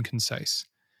short and concise.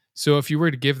 So if you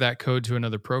were to give that code to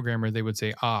another programmer, they would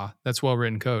say, ah, that's well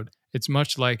written code. It's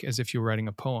much like as if you were writing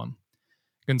a poem.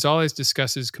 Gonzalez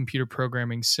discusses computer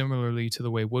programming similarly to the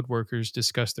way woodworkers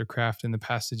discuss their craft in the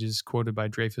passages quoted by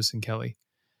Dreyfus and Kelly.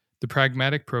 The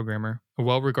Pragmatic Programmer, a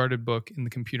well-regarded book in the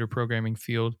computer programming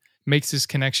field, makes this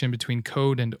connection between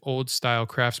code and old-style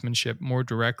craftsmanship more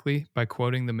directly by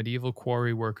quoting the medieval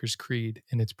quarry workers' creed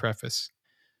in its preface.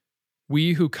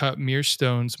 We who cut mere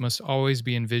stones must always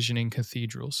be envisioning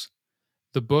cathedrals.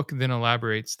 The book then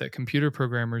elaborates that computer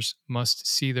programmers must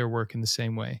see their work in the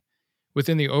same way.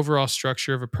 Within the overall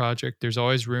structure of a project, there's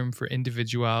always room for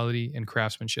individuality and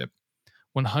craftsmanship.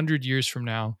 100 years from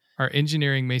now, our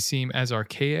engineering may seem as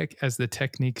archaic as the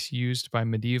techniques used by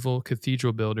medieval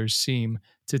cathedral builders seem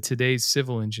to today's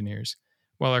civil engineers,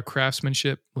 while our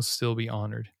craftsmanship will still be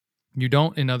honored. You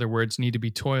don't, in other words, need to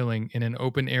be toiling in an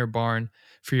open air barn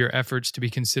for your efforts to be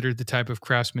considered the type of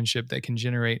craftsmanship that can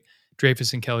generate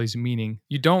Dreyfus and Kelly's meaning.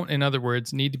 You don't, in other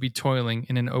words, need to be toiling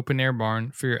in an open air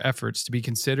barn for your efforts to be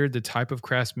considered the type of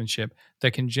craftsmanship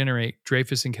that can generate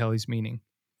Dreyfus and Kelly's meaning.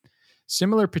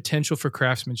 Similar potential for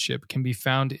craftsmanship can be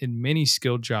found in many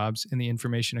skilled jobs in the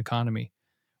information economy.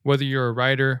 Whether you're a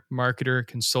writer, marketer,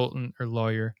 consultant, or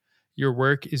lawyer, your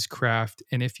work is craft,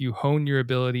 and if you hone your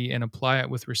ability and apply it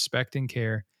with respect and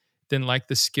care, then like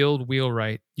the skilled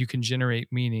wheelwright, you can generate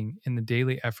meaning in the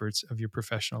daily efforts of your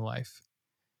professional life.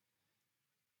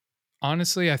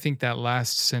 Honestly, I think that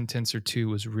last sentence or two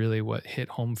was really what hit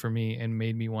home for me and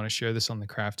made me want to share this on the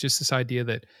craft. Just this idea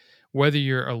that whether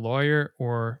you're a lawyer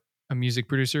or a music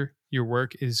producer, your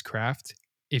work is craft.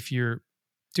 If you're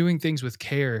doing things with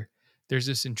care, there's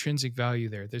this intrinsic value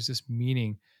there. There's this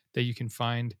meaning that you can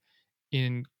find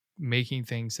in making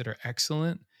things that are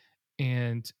excellent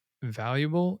and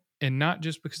valuable, and not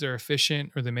just because they're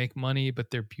efficient or they make money, but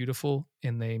they're beautiful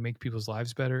and they make people's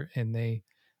lives better and they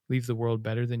leave the world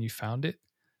better than you found it.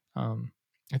 Um,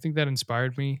 I think that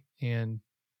inspired me and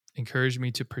encouraged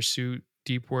me to pursue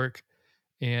deep work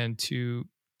and to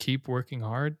keep working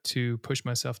hard to push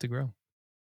myself to grow.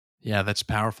 Yeah, that's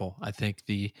powerful. I think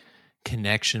the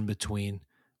connection between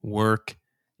work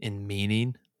and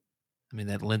meaning, I mean,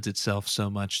 that lends itself so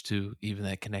much to even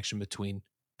that connection between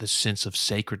the sense of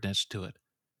sacredness to it,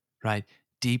 right?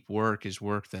 Deep work is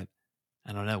work that,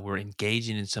 I don't know, we're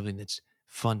engaging in something that's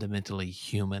fundamentally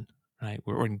human, right?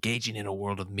 We're engaging in a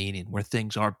world of meaning where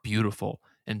things are beautiful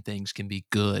and things can be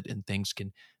good and things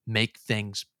can make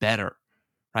things better,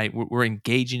 right? We're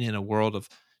engaging in a world of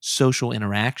social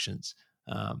interactions.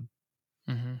 Um,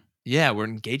 Mm-hmm. yeah, we're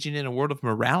engaging in a world of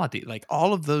morality. Like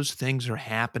all of those things are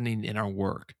happening in our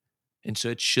work. And so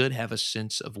it should have a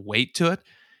sense of weight to it.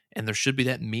 And there should be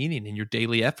that meaning in your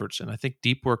daily efforts. And I think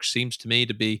deep work seems to me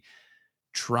to be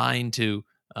trying to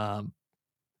um,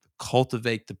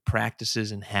 cultivate the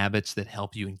practices and habits that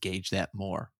help you engage that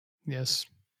more. Yes.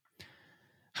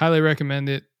 Highly recommend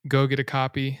it. Go get a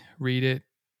copy, read it,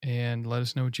 and let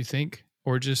us know what you think,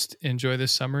 or just enjoy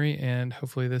this summary. And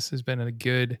hopefully, this has been a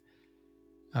good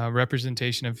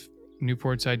representation of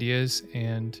Newport's ideas.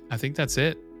 And I think that's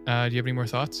it. Do you have any more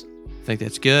thoughts? I think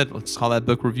that's good. Let's call that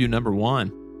book review number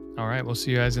 1. All right. We'll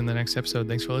see you guys in the next episode.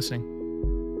 Thanks for listening.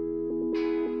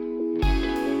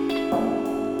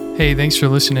 Hey, thanks for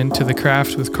listening to The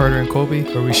Craft with Carter and Colby,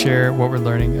 where we share what we're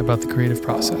learning about the creative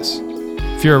process.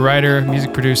 If you're a writer,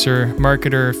 music producer,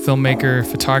 marketer, filmmaker,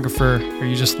 photographer, or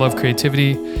you just love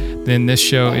creativity, then this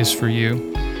show is for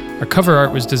you. Our cover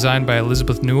art was designed by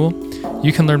Elizabeth Newell.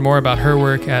 You can learn more about her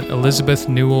work at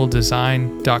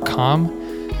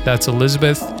elizabethnewelldesign.com. That's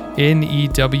Elizabeth,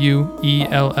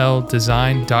 Newell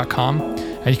design.com.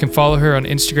 And you can follow her on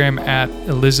Instagram at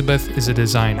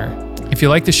ElizabethIsADesigner. If you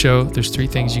like the show, there's 3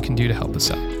 things you can do to help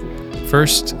us out.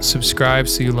 First, subscribe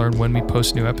so you learn when we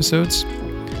post new episodes.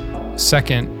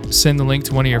 Second, send the link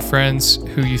to one of your friends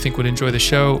who you think would enjoy the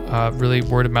show. Really,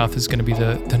 word of mouth is going to be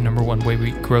the number one way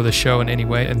we grow the show in any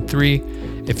way. And 3,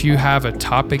 if you have a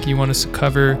topic you want us to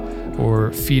cover,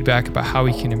 or feedback about how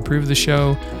we can improve the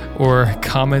show, or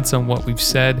comments on what we've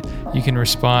said, you can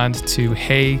respond to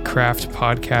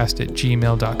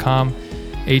heycraftpodcast@gmail.com,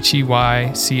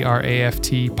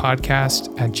 HEYCRAFT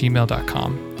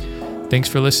podcast@gmail.com. Thanks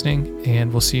for listening,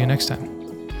 and we'll see you next time.